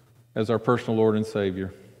as our personal Lord and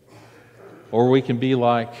Savior. Or we can be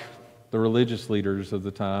like the religious leaders of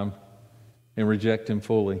the time and reject Him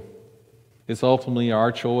fully. It's ultimately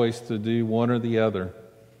our choice to do one or the other,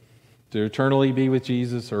 to eternally be with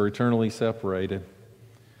Jesus or eternally separated.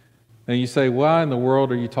 Now you say, why in the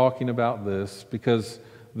world are you talking about this? Because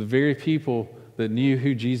the very people that knew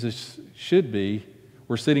who Jesus should be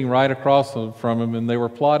were sitting right across from Him, and they were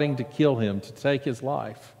plotting to kill Him, to take His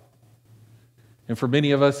life. And for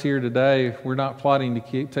many of us here today, we're not plotting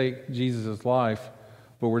to take Jesus' life,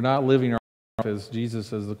 but we're not living our life as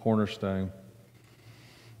Jesus as the cornerstone.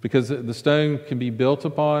 Because the stone can be built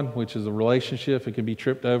upon, which is a relationship. It can be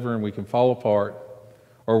tripped over and we can fall apart,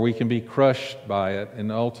 or we can be crushed by it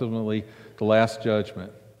and ultimately the last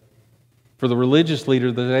judgment. For the religious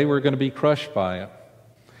leader, they were going to be crushed by it.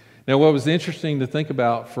 Now, what was interesting to think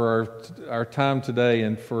about for our time today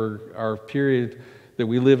and for our period that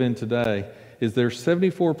we live in today is there's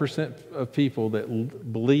 74% of people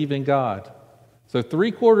that believe in God. So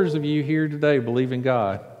 3/4 of you here today believe in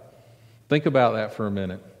God. Think about that for a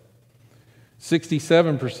minute.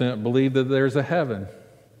 67% believe that there's a heaven.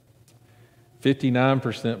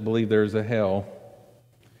 59% believe there's a hell.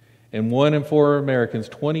 And 1 in 4 Americans,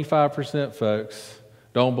 25% folks,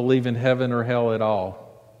 don't believe in heaven or hell at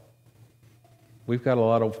all. We've got a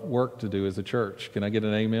lot of work to do as a church. Can I get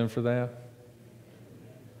an amen for that?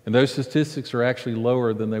 And those statistics are actually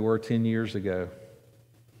lower than they were 10 years ago.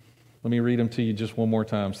 Let me read them to you just one more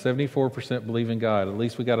time. 74% believe in God. At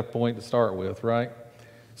least we got a point to start with, right?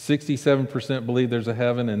 67% believe there's a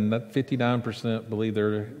heaven, and 59% believe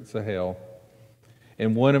there's a hell.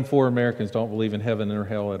 And 1 in 4 Americans don't believe in heaven or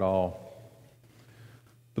hell at all.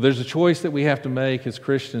 But there's a choice that we have to make as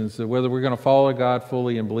Christians, that whether we're going to follow God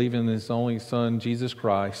fully and believe in His only Son, Jesus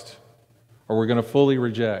Christ, or we're going to fully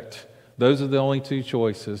reject. Those are the only two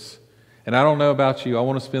choices. And I don't know about you, I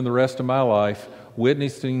want to spend the rest of my life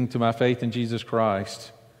witnessing to my faith in Jesus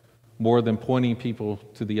Christ more than pointing people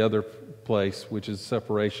to the other place, which is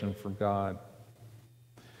separation from God.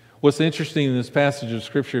 What's interesting in this passage of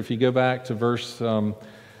Scripture, if you go back to verse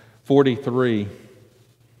 43,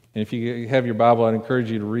 and if you have your Bible, I'd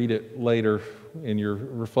encourage you to read it later in your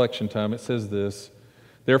reflection time. It says this,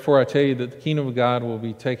 "Therefore I tell you that the kingdom of God will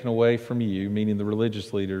be taken away from you," meaning the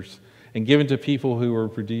religious leaders, "and given to people who will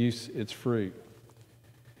produce its fruit."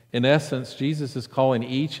 In essence, Jesus is calling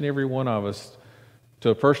each and every one of us to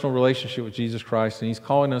a personal relationship with Jesus Christ, and He's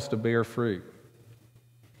calling us to bear fruit.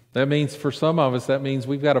 That means for some of us, that means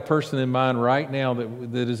we've got a person in mind right now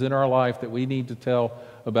that is in our life that we need to tell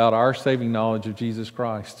about our saving knowledge of Jesus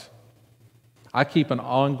Christ. I keep an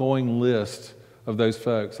ongoing list of those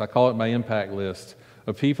folks. I call it my impact list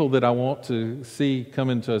of people that I want to see come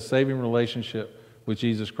into a saving relationship with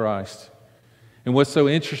Jesus Christ. And what's so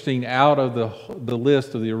interesting, out of the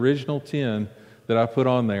list of the original 10 that I put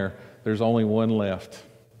on there, there's only one left.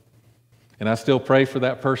 And I still pray for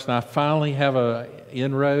that person. I finally have an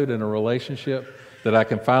inroad and a relationship that I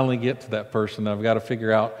can finally get to that person. I've got to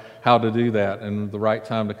figure out how to do that and the right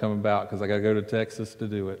time to come about, because I got to go to Texas to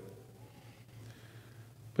do it.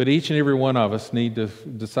 But each and every one of us need to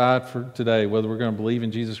decide for today whether we're going to believe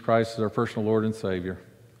in Jesus Christ as our personal Lord and Savior.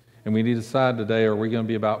 And we need to decide today, are we going to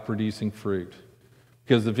be about producing fruit?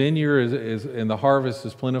 Because the vineyard is and the harvest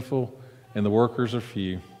is plentiful and the workers are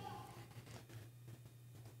few.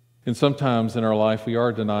 And sometimes in our life we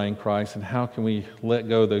are denying Christ, and how can we let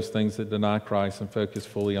go of those things that deny Christ and focus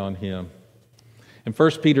fully on Him? In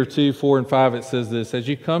 1 Peter 2, 4 and 5 it says this, "As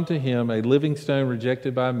you come to Him, a living stone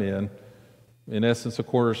rejected by men," in essence a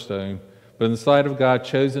cornerstone, "but in the sight of God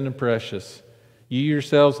chosen and precious, You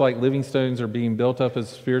yourselves, like living stones, are being built up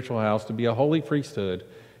as a spiritual house to be a holy priesthood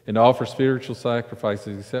and to offer spiritual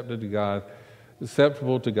sacrifices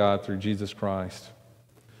acceptable to God through Jesus Christ.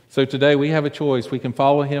 So today we have a choice. We can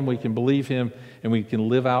follow him, we can believe him, and we can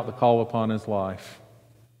live out the call upon his life.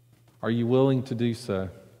 Are you willing to do so?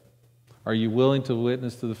 Are you willing to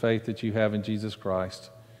witness to the faith that you have in Jesus Christ?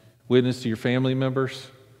 Witness to your family members,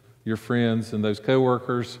 your friends, and those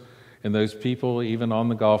coworkers, and those people even on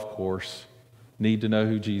the golf course need to know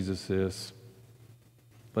who Jesus is.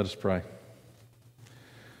 Let us pray.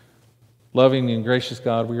 Loving and gracious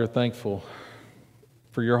God, we are thankful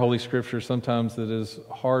for your Holy Scripture. Sometimes it is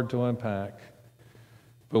hard to unpack,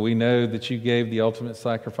 but we know that you gave the ultimate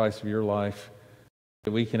sacrifice of your life,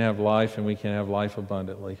 that we can have life and we can have life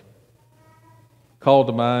abundantly. Call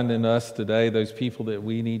to mind in us today those people that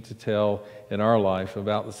we need to tell in our life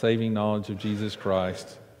about the saving knowledge of Jesus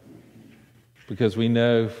Christ, because we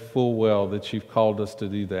know full well that you've called us to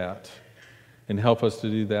do that, and help us to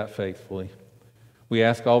do that faithfully. We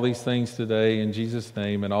ask all these things today in Jesus'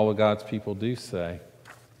 name, and all of God's people do say,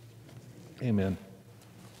 amen.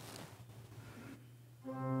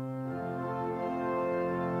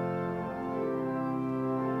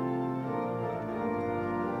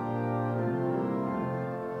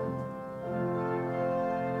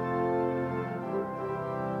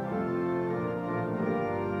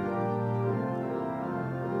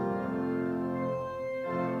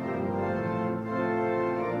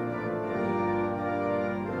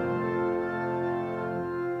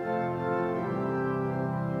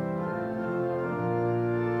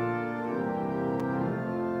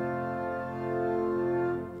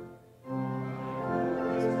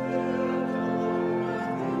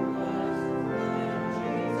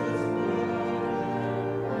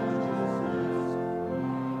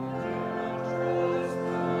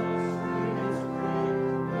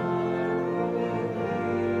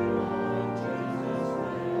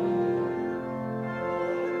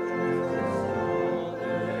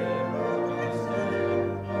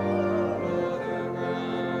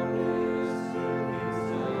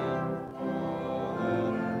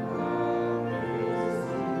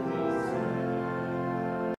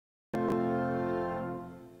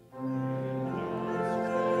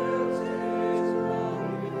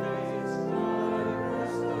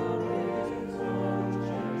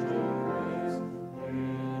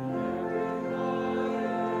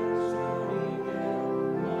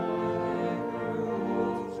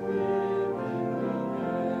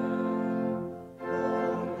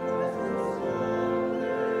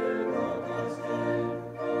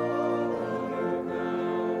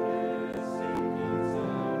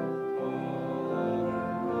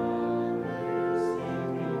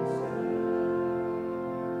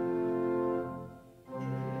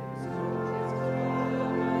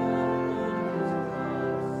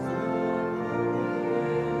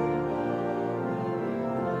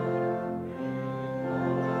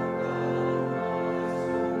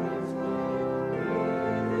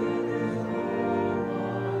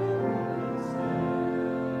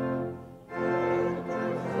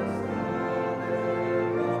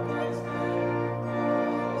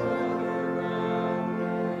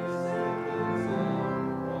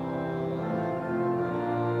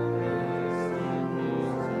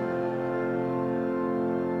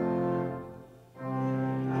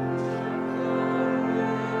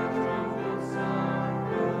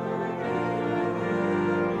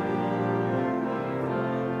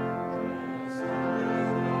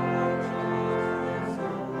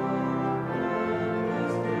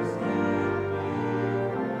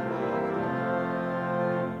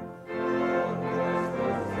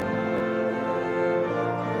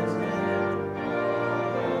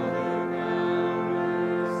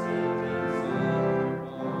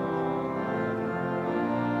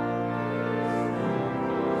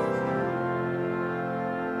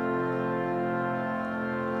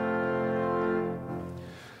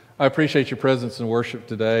 I appreciate your presence in worship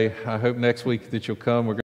today. I hope next week that you'll come.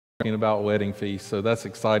 We're going to be talking about wedding feasts, so that's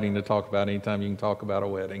exciting to talk about anytime you can talk about a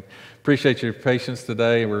wedding. Appreciate your patience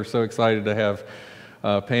today. We're so excited to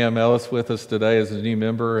have Pam Ellis with us today as a new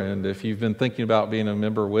member, and if you've been thinking about being a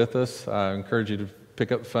member with us, I encourage you to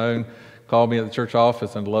pick up the phone, call me at the church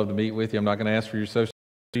office, and I'd love to meet with you. I'm not going to ask for your social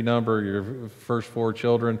security number, your first 4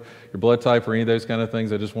 children, your blood type, or any of those kind of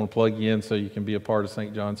things. I just want to plug you in so you can be a part of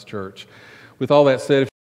St. John's Church. With all that said,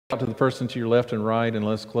 to the person to your left and right, and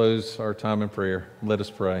let's close our time in prayer. Let us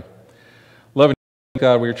pray. Loving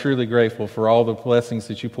God, we are truly grateful for all the blessings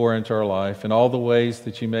that you pour into our life and all the ways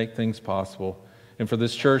that you make things possible. And for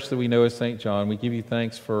this church that we know as St. John, we give you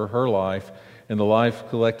thanks for her life and the life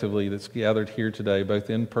collectively that's gathered here today, both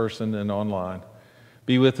in person and online.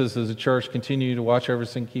 Be with us as a church. Continue to watch over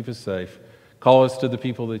us and keep us safe. Call us to the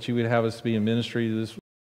people that you would have us be in ministry this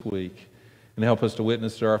week, and help us to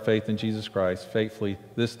witness to our faith in Jesus Christ faithfully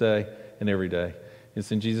this day and every day.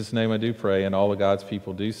 It's in Jesus' name I do pray, and all of God's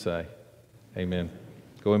people do say, amen.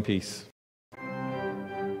 Go in peace.